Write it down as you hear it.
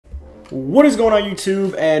What is going on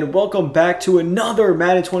YouTube, and welcome back to another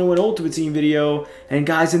Madden 21 Ultimate Team video. And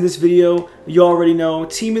guys, in this video, you already know,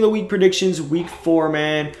 Team of the Week predictions, Week 4,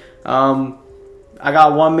 man. I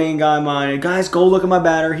got one main guy in mind. Guys, go look at my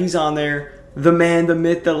banner. He's on there. The man, the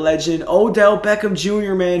myth, the legend, Odell Beckham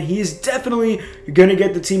Jr., man. He is definitely going to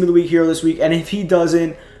get the Team of the Week hero this week. And if he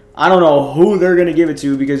doesn't, I don't know who they're going to give it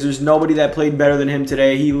to, because there's nobody that played better than him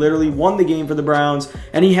today. He literally won the game for the Browns,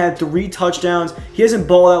 and he had 3 touchdowns. He hasn't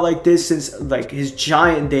balled out like this since like his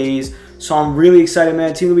Giant days. So I'm really excited,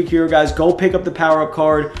 man. Team of the Week hero, guys. Go pick up the power-up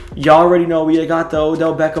card. You already know we got the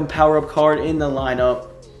Odell Beckham power-up card in the lineup.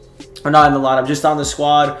 Or not in the lineup, just on the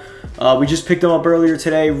squad. We just picked him up earlier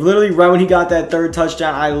today. Literally right when he got that 3rd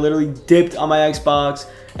touchdown, I literally dipped on my Xbox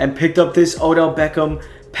and picked up this Odell Beckham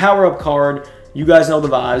power-up card. You guys know the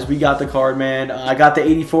vibes. We got the card, man. I got the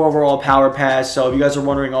 84 overall power pass. So if you guys are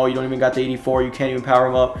wondering, oh, you don't even got the 84, you can't even power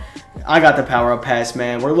him up, I got the power up pass,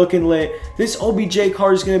 man. We're looking lit. This OBJ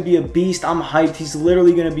card is going to be a beast. I'm hyped. He's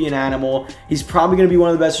literally going to be an animal. He's probably going to be one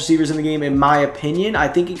of the best receivers in the game, in my opinion. I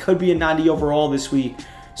think he could be a 90 overall this week.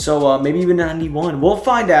 So maybe even 91. We'll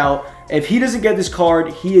find out. If he doesn't get this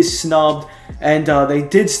card, he is snubbed. And they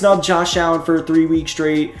did snub Josh Allen for 3 weeks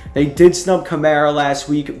straight. They did snub Kamara last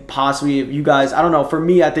week. Possibly, if you guys, I don't know. For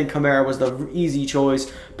me, I think Kamara was the easy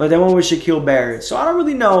choice. But then went with Shaquille Barrett. So I don't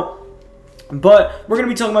really know. But we're going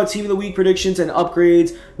to be talking about Team of the Week predictions and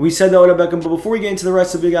upgrades. We said that Odell Beckham. But before we get into the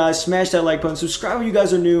rest of it, guys, smash that like button. Subscribe if you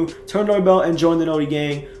guys are new. Turn the bell and join the Noti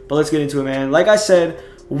gang. But let's get into it, man. Like I said,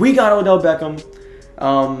 we got Odell Beckham.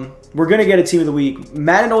 We're going to get a Team of the Week.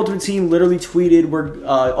 Madden Ultimate Team literally tweeted we're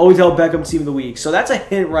Odell Beckham Team of the Week. So that's a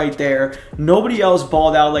hint right there. Nobody else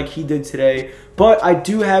balled out like he did today. But I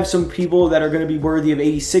do have some people that are going to be worthy of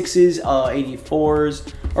 86s,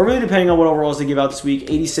 84s, or really depending on what overalls they give out this week.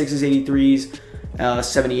 86s, 83s,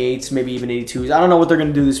 78s, maybe even 82s. I don't know what they're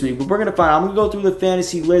going to do this week, but we're going to find out. I'm going to go through the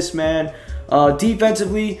fantasy list, man.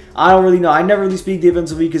 Defensively, I don't really know. I never really speak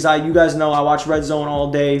defensively because you guys know I watch Red Zone all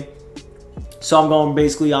day. So I'm going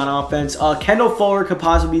basically on offense. Kendall Fuller could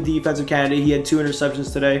possibly be defensive candidate. He had 2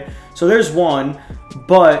 interceptions today. So there's one.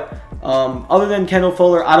 But other than Kendall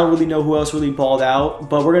Fuller, I don't really know who else really balled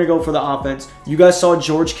out. But we're going to go for the offense. You guys saw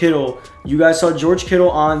George Kittle. You guys saw George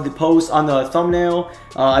Kittle on the post, on the thumbnail.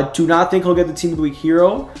 I do not think he'll get the Team of the Week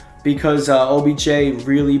hero because OBJ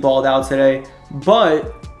really balled out today.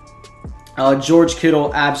 But George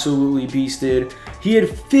Kittle absolutely beasted. He had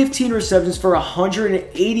 15 receptions for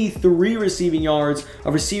 183 receiving yards,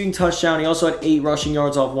 a receiving touchdown. He also had 8 rushing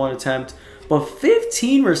yards off 1 attempt. But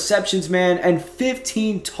 15 receptions, man, and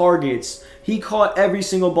 15 targets. He caught every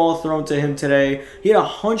single ball thrown to him today. He had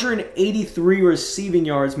 183 receiving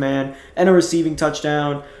yards, man, and a receiving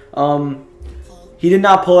touchdown. He did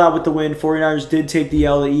not pull out with the win. 49ers did take the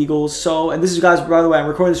L to Eagles. So, and this is, guys, by the way, I'm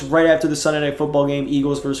recording this right after the Sunday Night Football game,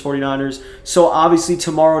 Eagles versus 49ers. So, obviously,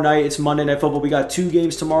 tomorrow night, it's Monday Night Football. We got 2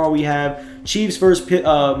 games tomorrow. We have Chiefs versus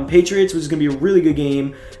Patriots, which is going to be a really good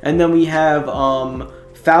game. And then we have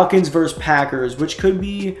Falcons versus Packers, which could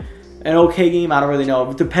be an okay game. I don't really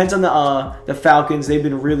know. It depends on the Falcons. They've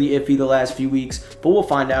been really iffy the last few weeks, but we'll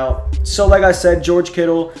find out. So, like I said, George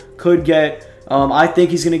Kittle could get... I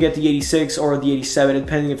think he's going to get the 86 or the 87,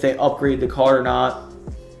 depending if they upgrade the card or not.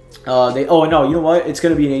 Oh, no, you know what? It's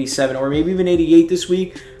going to be an 87 or maybe even 88 this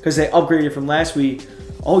week because they upgraded from last week.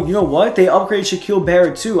 Oh, you know what? They upgraded Shaquille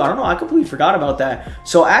Barrett too. I don't know. I completely forgot about that.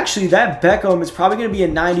 So, actually, that Beckham is probably going to be a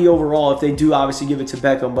 90 overall if they do obviously give it to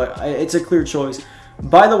Beckham, but it's a clear choice.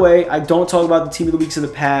 By the way, I don't talk about the Team of the Weeks in the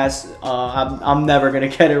past. I'm never gonna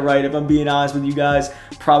get it right if I'm being honest with you guys.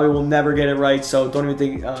 Probably will never get it right, so don't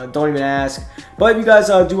even ask. But if you guys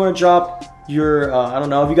do want to drop your, I don't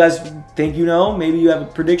know, if you guys think you know, maybe you have a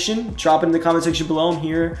prediction, drop it in the comment section below. I'm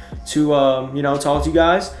here to you know, talk to you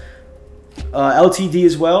guys. LTD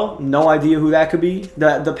as well. No idea who that could be.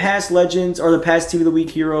 The past legends or the past Team of the Week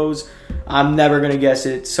heroes, I'm never going to guess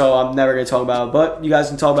it, so I'm never going to talk about it. But you guys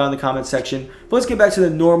can talk about it in the comment section. But let's get back to the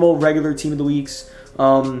normal, regular Team of the Weeks.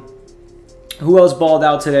 Who else balled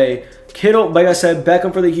out today? Kittle, like I said,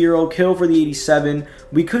 Beckham for the hero, Kittle for the 87.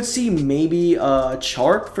 We could see maybe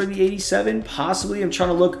Chark for the 87, possibly. I'm trying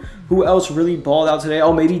to look who else really balled out today.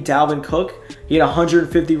 Oh, maybe Dalvin Cook. He had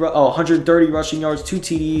 130 rushing yards, 2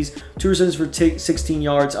 TDs, 2 receptions for 16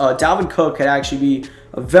 yards. Dalvin Cook could actually be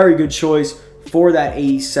a very good choice for that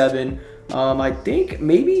 87. I think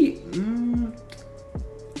maybe...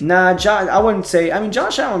 Nah, I wouldn't say. I mean,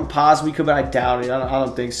 Josh Allen possibly could, but I doubt it. I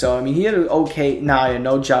don't think so. I mean, he had an okay... Nah, yeah,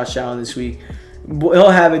 no Josh Allen this week. He'll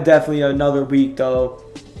have it definitely another week, though.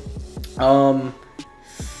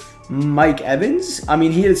 Mike Evans. I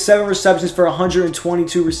mean, he had 7 receptions for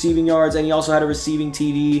 122 receiving yards, and he also had a receiving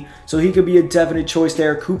TD, so he could be a definite choice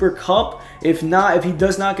there. Cooper Kupp, if he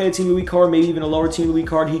does not get a Team of the Week card, maybe even a lower Team of the Week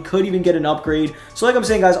card, he could even get an upgrade. So like I'm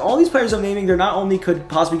saying, guys, all these players I'm naming, they're not only could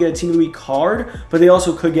possibly get a Team of the Week card, but they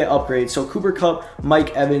also could get upgrades. So Cooper Kupp,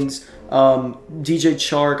 Mike Evans, DJ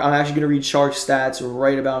Chark. I'm actually going to read Chark's stats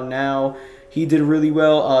right about now. He did really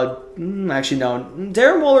well. Actually, no.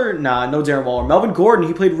 Darren Waller, nah, no Darren Waller. Melvin Gordon,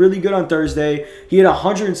 he played really good on Thursday. He had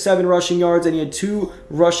 107 rushing yards, and he had 2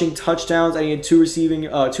 rushing touchdowns, and he had 2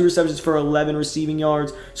 receptions for 11 receiving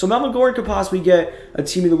yards. So Melvin Gordon could possibly get a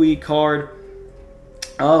Team of the Week card.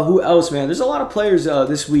 Who else, man? There's a lot of players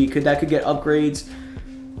this week that could get upgrades,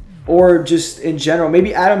 or just in general.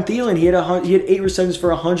 Maybe Adam Thielen. He had 8 receptions for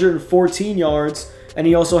 114 yards, and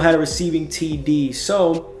he also had a receiving TD.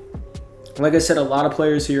 So, like I said, a lot of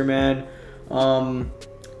players here, man,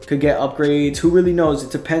 could get upgrades. Who really knows?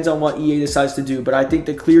 It depends on what EA decides to do. But I think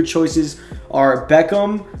the clear choices are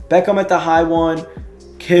Beckham at the high one,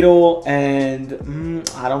 Kittle, and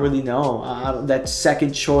I don't really know. That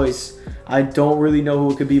second choice, I don't really know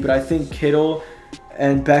who it could be. But I think Kittle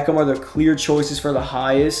and Beckham are the clear choices for the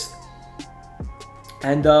highest.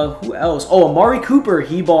 And who else? Oh, Amari Cooper,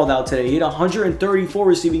 he balled out today. He had 134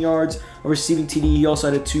 receiving yards, a receiving TD. He also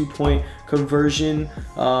had a 2-point conversion.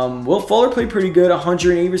 Will Fuller played pretty good,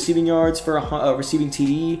 108 receiving yards for a receiving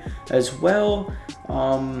TD as well.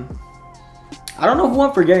 I don't know who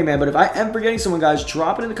I'm forgetting, man, but if I am forgetting someone, guys,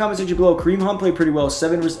 drop it in the comment section below. Kareem Hunt played pretty well,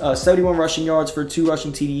 71 rushing yards for 2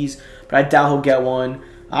 rushing TDs, but I doubt he'll get one.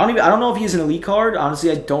 I don't know if he has an elite card. Honestly,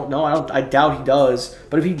 I don't know. I doubt he does.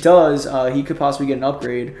 But if he does, he could possibly get an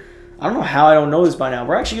upgrade. I don't know how I don't know this by now.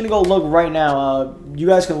 We're actually going to go look right now. You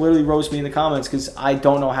guys can literally roast me in the comments because I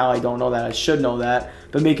don't know how I don't know that. I should know that.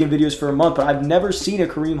 Been making videos for a month, but I've never seen a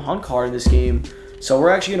Kareem Hunt card in this game. So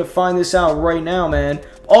we're actually going to find this out right now, man.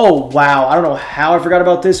 Oh, wow. I don't know how I forgot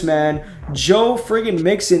about this, man. Joe friggin'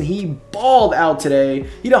 Mixon, he balled out today.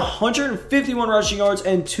 He had 151 rushing yards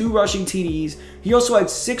and 2 rushing TDs. He also had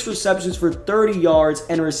 6 receptions for 30 yards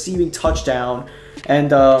and a receiving touchdown.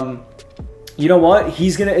 And you know what?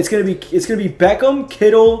 It's gonna be Beckham,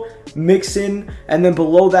 Kittle, Mixon, and then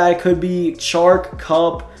below that it could be Chark,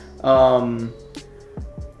 Kupp,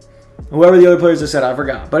 whoever the other players I said, I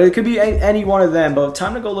forgot. But it could be any one of them. But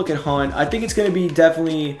time to go look at Hunt. I think it's going to be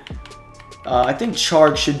definitely... I think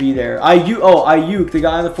Chark should be there. Ayuk, the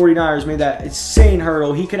guy on the 49ers, made that insane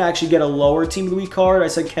hurdle. He could actually get a lower Team of the Week card. I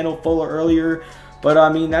said Kendall Fuller earlier. But,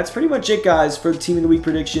 I mean, that's pretty much it, guys, for the Team of the Week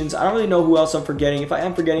predictions. I don't really know who else I'm forgetting. If I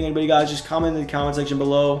am forgetting anybody, guys, just comment in the comment section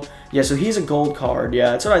below. Yeah, so he's a gold card.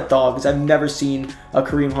 Yeah, that's what I thought, because I've never seen a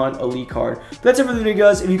Kareem Hunt elite card. But that's it for the video,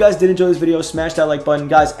 guys. If you guys did enjoy this video, smash that like button.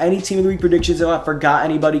 Guys, any Team of the Week predictions, if I forgot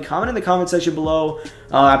anybody, comment in the comment section below.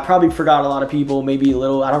 I probably forgot a lot of people, maybe a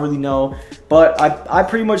little. I don't really know. But I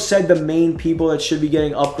pretty much said the main people that should be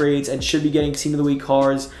getting upgrades and should be getting Team of the Week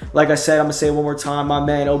cards. Like I said, I'm going to say it one more time. My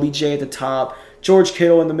man, OBJ at the top. George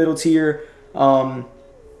Kittle in the middle tier,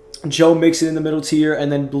 Joe Mixon in the middle tier,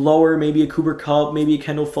 and then lower maybe a Cooper Kupp, maybe a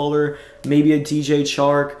Kendall Fuller, maybe a DJ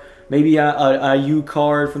Chark, maybe a U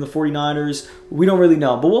card from the 49ers. We don't really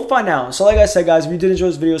know, but we'll find out. So like I said, guys, if you did enjoy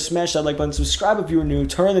this video, smash that like button, subscribe if you were new,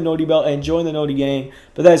 turn on the noti bell, and join the noti gang.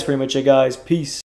 But that's pretty much it, guys. Peace.